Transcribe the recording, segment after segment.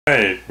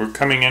Alright, we're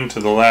coming into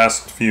the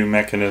last few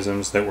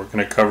mechanisms that we're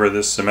going to cover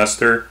this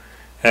semester,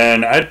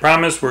 and I'd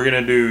promised we're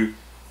going to do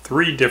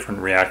 3 different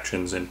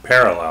reactions in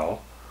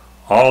parallel,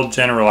 all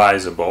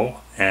generalizable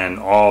and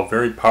all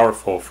very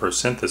powerful for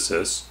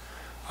synthesis.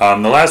 The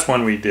last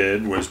one we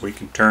did was we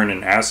could turn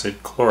an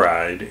acid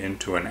chloride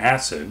into an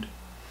acid,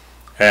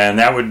 and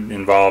that would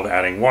involve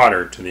adding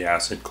water to the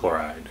acid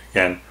chloride.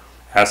 Again,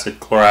 acid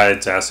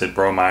chlorides, acid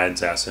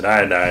bromides, acid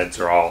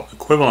iodides are all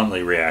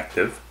equivalently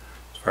reactive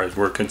as far as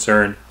we're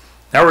concerned.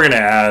 Now we're going to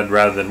add,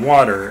 rather than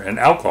water, an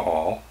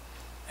alcohol.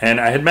 And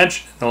I had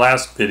mentioned in the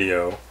last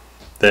video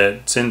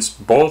that since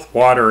both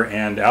water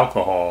and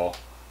alcohol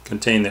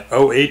contain the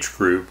OH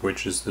group,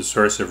 which is the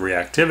source of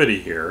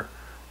reactivity here,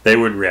 they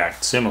would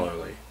react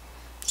similarly.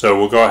 So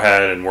we'll go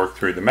ahead and work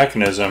through the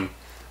mechanism,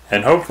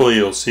 and hopefully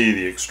you'll see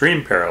the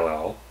extreme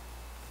parallel.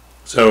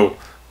 So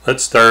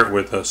let's start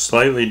with a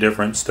slightly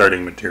different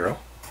starting material,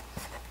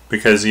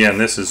 because again,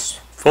 this is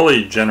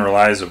fully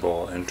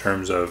generalizable in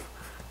terms of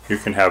you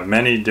can have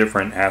many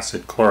different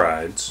acid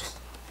chlorides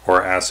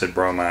or acid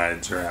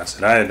bromides or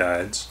acid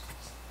iodides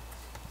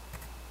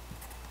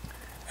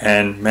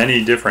and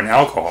many different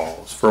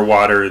alcohols. For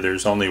water,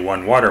 there's only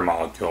one water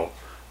molecule,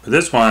 but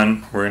this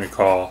one we're going to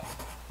call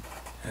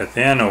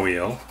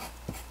ethanoyl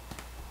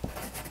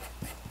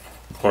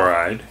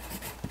chloride,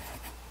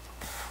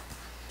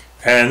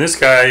 and this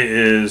guy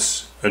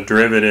is a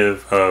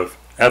derivative of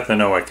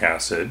ethanoic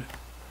acid.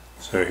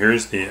 So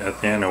here's the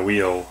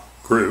ethanoyl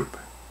group.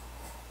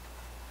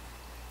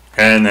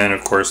 And then,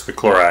 of course, the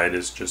chloride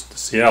is just the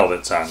Cl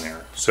that's on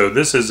there. So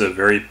this is a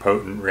very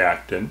potent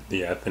reactant,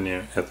 the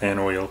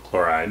ethanoyl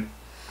chloride.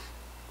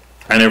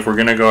 And if we're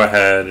going to go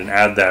ahead and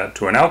add that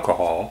to an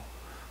alcohol,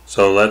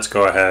 so let's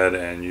go ahead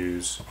and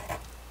use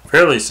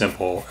fairly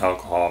simple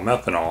alcohol,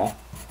 methanol,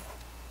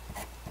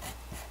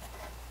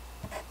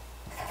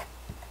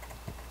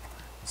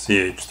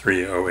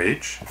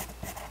 CH3OH.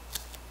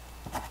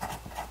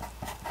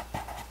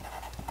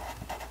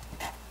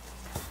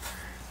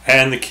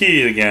 And the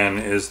key, again,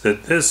 is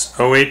that this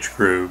OH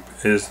group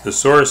is the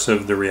source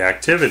of the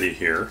reactivity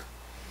here.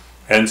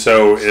 And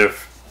so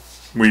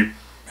if we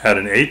had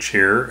an H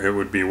here, it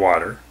would be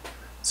water.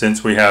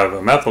 Since we have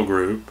a methyl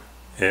group,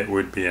 it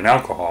would be an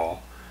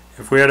alcohol.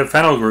 If we had a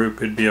phenyl group,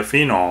 it'd be a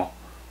phenol,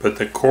 but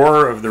the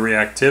core of the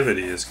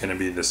reactivity is going to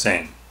be the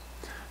same.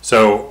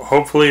 So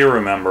hopefully you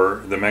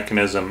remember the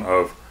mechanism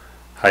of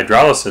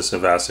hydrolysis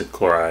of acid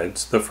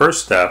chlorides. The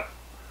first step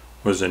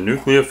was a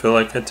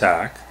nucleophilic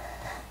attack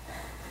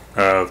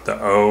of the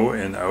O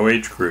in the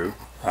OH group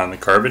on the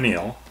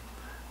carbonyl,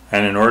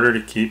 and in order to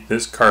keep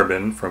this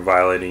carbon from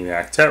violating the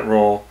octet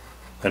rule,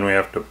 then we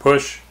have to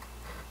push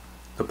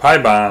the pi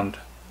bond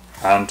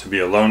on to be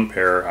a lone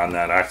pair on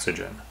that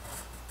oxygen.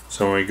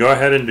 So when we go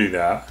ahead and do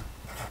that,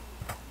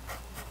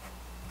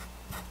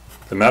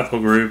 the methyl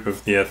group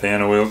of the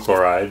ethanoyl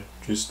chloride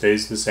just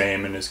stays the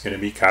same and is going to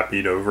be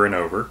copied over and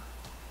over.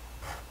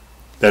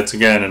 That's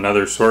again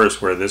another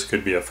source where this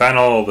could be a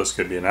phenyl, this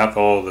could be an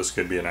ethyl, this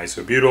could be an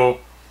isobutyl.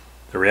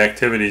 The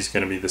reactivity is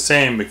going to be the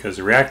same because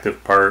the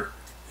reactive part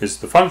is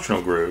the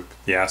functional group,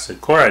 the acid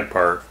chloride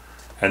part,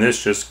 and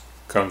this just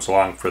comes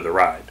along for the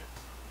ride.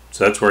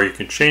 So that's where you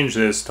can change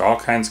this to all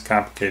kinds of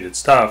complicated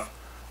stuff.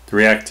 The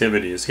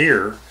reactivity is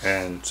here,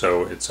 and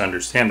so it's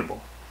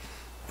understandable.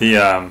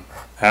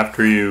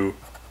 After you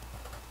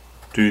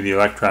do the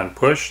electron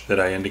push that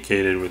I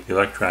indicated with the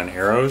electron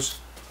arrows,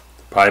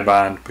 the pi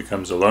bond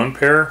becomes a lone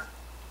pair,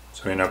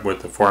 so we end up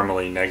with the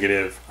formally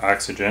negative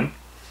oxygen.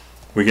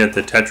 We get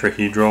the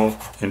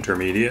tetrahedral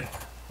intermediate.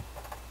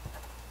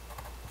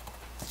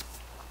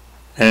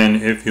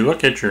 And if you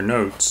look at your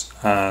notes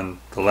on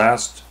the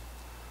last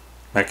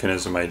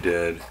mechanism I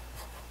did,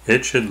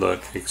 it should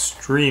look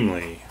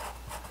extremely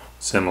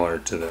similar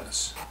to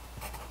this.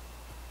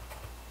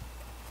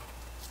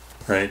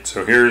 Right,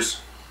 so here's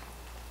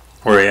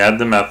where we add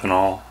the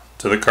methanol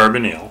to the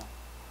carbonyl,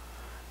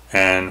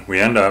 and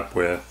we end up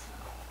with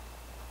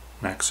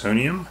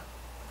maxonium,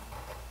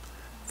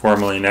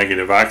 formally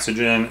negative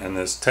oxygen, and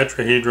this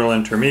tetrahedral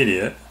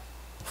intermediate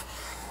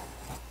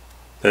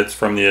that's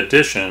from the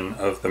addition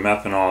of the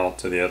methanol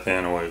to the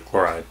ethanoyl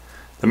chloride.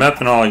 The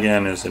methanol,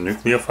 again, is a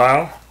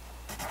nucleophile.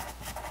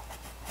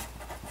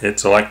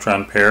 Its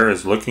electron pair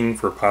is looking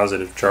for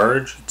positive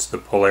charge. It's the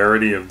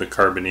polarity of the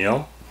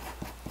carbonyl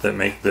that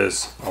make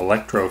this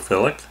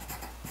electrophilic.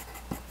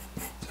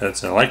 So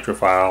it's an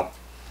electrophile.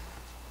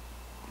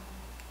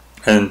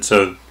 And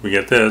so we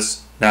get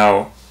this.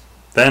 Now,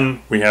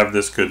 then we have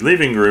this good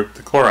leaving group,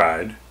 the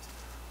chloride.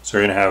 So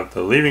we're going to have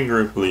the leaving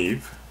group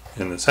leave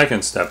in the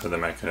second step of the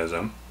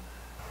mechanism,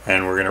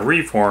 and we're going to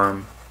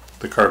reform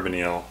the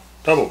carbonyl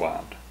double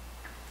bond.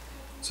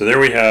 So there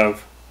we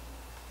have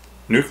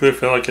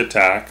nucleophilic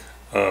attack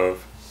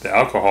of the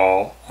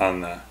alcohol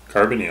on the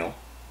carbonyl.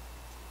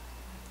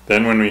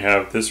 Then when we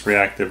have this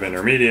reactive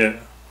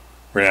intermediate,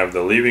 we're going to have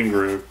the leaving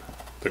group,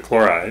 the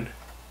chloride,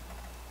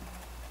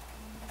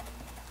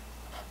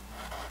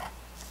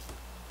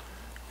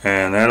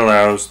 and that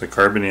allows the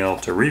carbonyl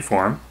to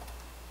reform.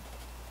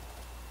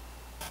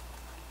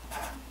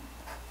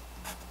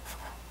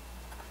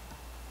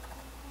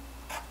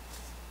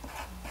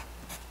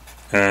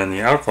 And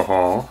the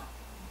alcohol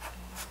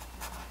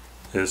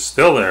is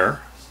still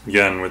there,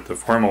 again with the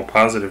formal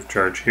positive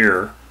charge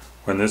here.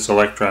 When this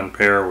electron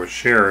pair was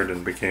shared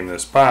and became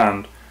this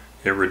bond,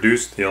 it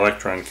reduced the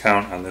electron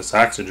count on this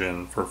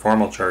oxygen for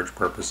formal charge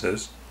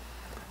purposes.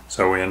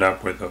 So we end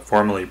up with a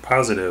formally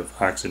positive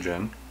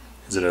oxygen,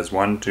 because it has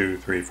 1, 2,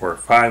 3, 4,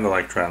 5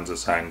 electrons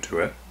assigned to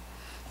it.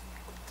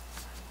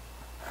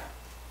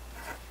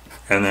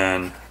 And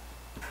then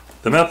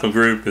the methyl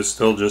group is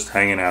still just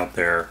hanging out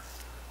there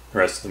the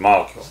rest of the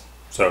molecule.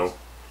 So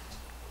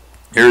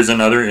here's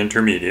another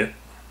intermediate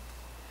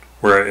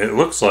where it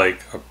looks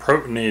like a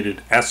protonated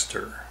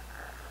ester.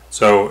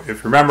 So if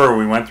you remember,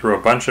 we went through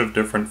a bunch of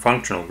different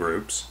functional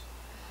groups,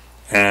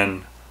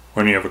 and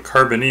when you have a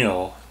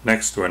carbonyl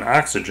next to an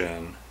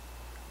oxygen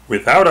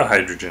without a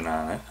hydrogen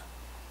on it,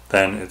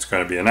 then it's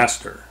going to be an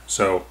ester.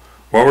 So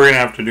what we're going to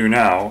have to do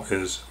now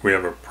is we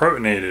have a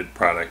protonated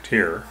product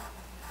here.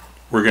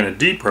 We're going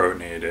to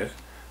deprotonate it,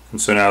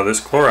 and so now this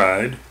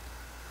chloride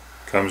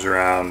comes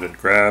around and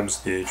grabs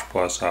the H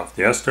plus off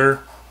the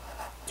ester,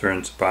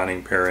 turns the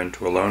bonding pair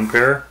into a lone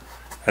pair.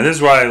 And this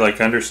is why I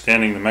like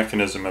understanding the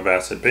mechanism of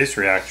acid-base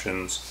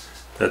reactions,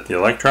 that the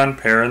electron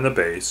pair in the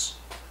base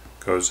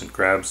goes and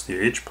grabs the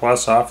H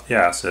plus off the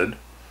acid,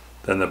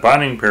 then the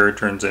bonding pair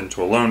turns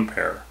into a lone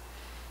pair.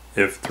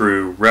 If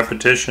through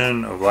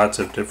repetition of lots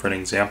of different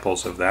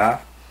examples of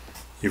that,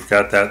 you've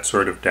got that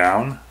sort of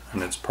down,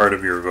 and it's part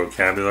of your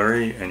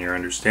vocabulary and your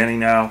understanding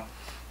now,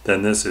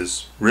 then this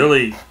is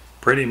really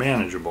pretty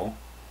manageable.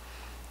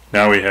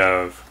 Now we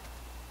have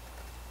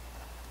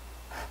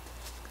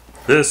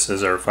this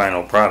as our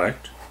final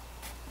product,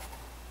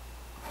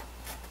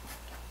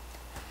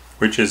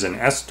 which is an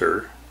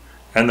ester.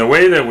 And the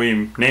way that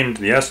we named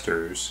the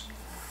esters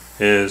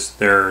is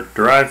they're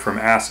derived from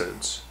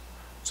acids.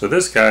 So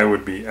this guy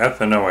would be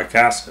ethanoic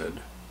acid.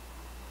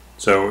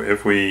 So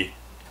if we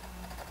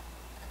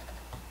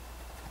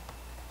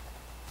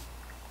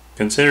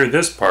consider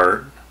this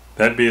part,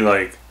 that'd be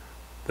like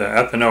the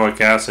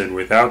ethanoic acid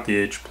without the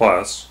H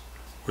plus,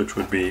 which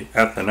would be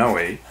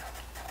ethanoate.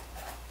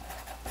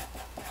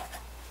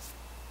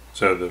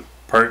 So the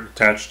part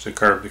attached to the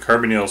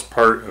carbonyl is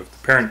part of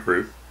the parent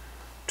group,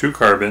 2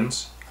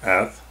 carbons,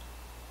 eth,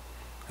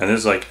 and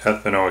this is like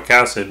ethanoic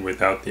acid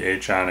without the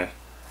H on it,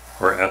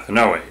 or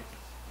ethanoate.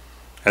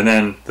 And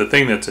then the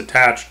thing that's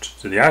attached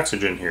to the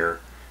oxygen here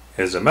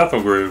is a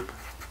methyl group.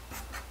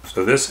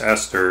 So this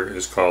ester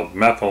is called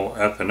methyl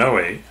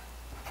ethanoate,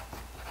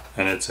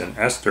 and it's an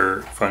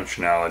ester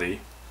functionality.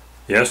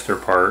 The ester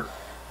part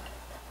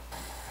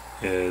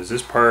is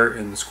this part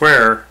in the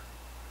square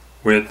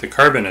with the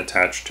carbon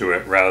attached to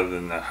it rather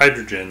than the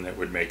hydrogen that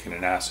would make it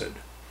an acid.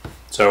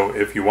 So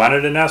if you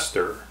wanted an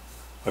ester,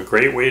 a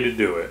great way to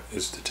do it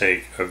is to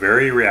take a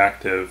very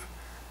reactive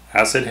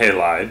acid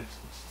halide,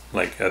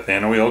 like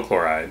ethanoyl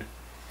chloride,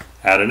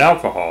 add an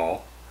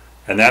alcohol,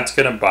 and that's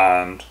going to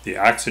bond the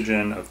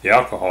oxygen of the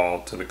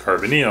alcohol to the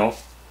carbonyl,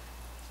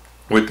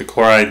 with the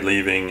chloride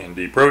leaving and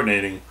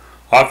deprotonating.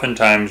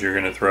 Oftentimes you're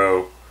going to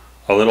throw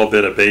a little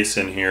bit of base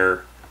in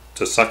here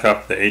to suck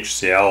up the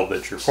HCl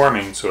that you're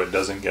forming so it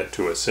doesn't get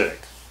too acidic.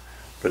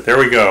 But there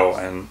we go,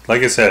 and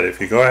like I said,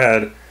 if you go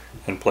ahead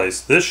and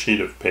place this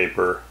sheet of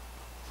paper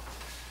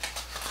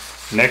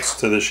next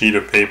to the sheet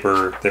of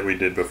paper that we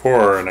did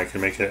before, and I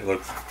can make it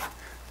look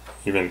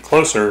even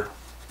closer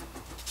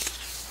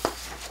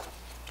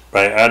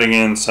by adding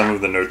in some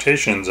of the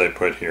notations I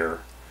put here.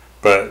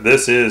 But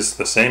this is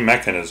the same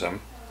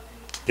mechanism.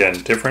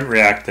 Again, different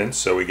reactants,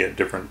 so we get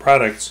different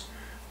products,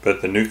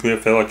 but the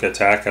nucleophilic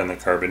attack on the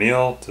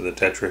carbonyl to the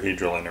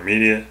tetrahedral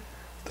intermediate,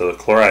 the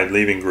chloride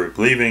leaving group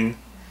leaving,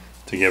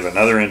 to give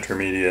another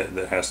intermediate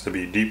that has to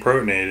be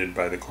deprotonated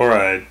by the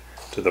chloride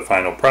to the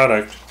final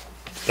product.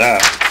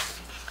 That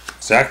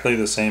exactly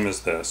the same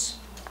as this.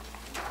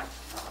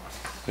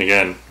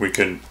 Again, we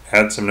could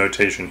add some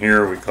notation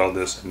here. We call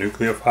this a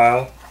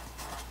nucleophile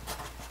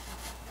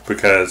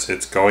because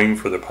it's going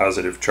for the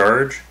positive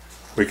charge.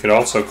 We could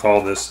also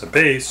call this a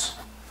base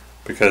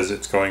because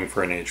it's going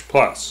for an H+.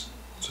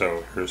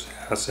 So here's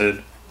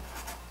acid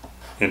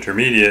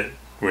intermediate,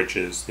 which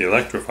is the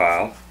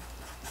electrophile.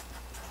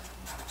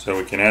 So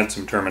we can add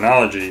some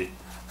terminology,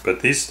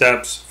 but these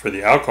steps for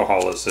the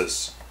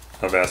alcoholysis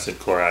of acid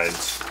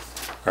chlorides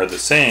are the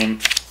same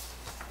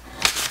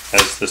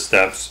as the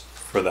steps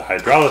for the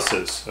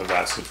hydrolysis of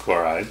acid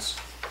chlorides.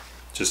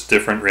 Just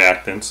different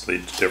reactants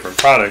lead to different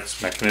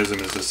products. Mechanism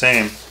is the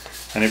same.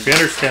 And if you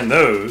understand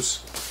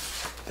those,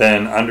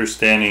 then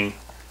understanding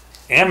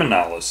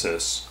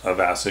aminolysis of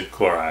acid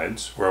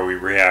chlorides, where we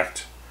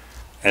react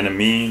an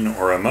amine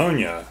or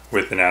ammonia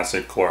with an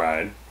acid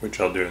chloride, which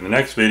I'll do in the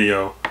next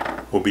video,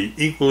 will be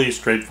equally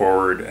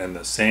straightforward and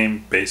the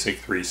same basic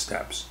 3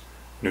 steps.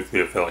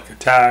 Nucleophilic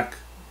attack,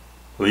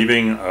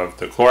 leaving of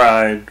the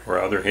chloride or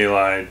other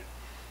halide,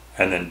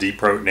 and then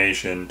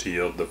deprotonation to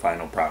yield the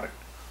final product.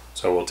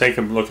 So we'll take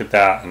a look at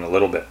that in a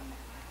little bit.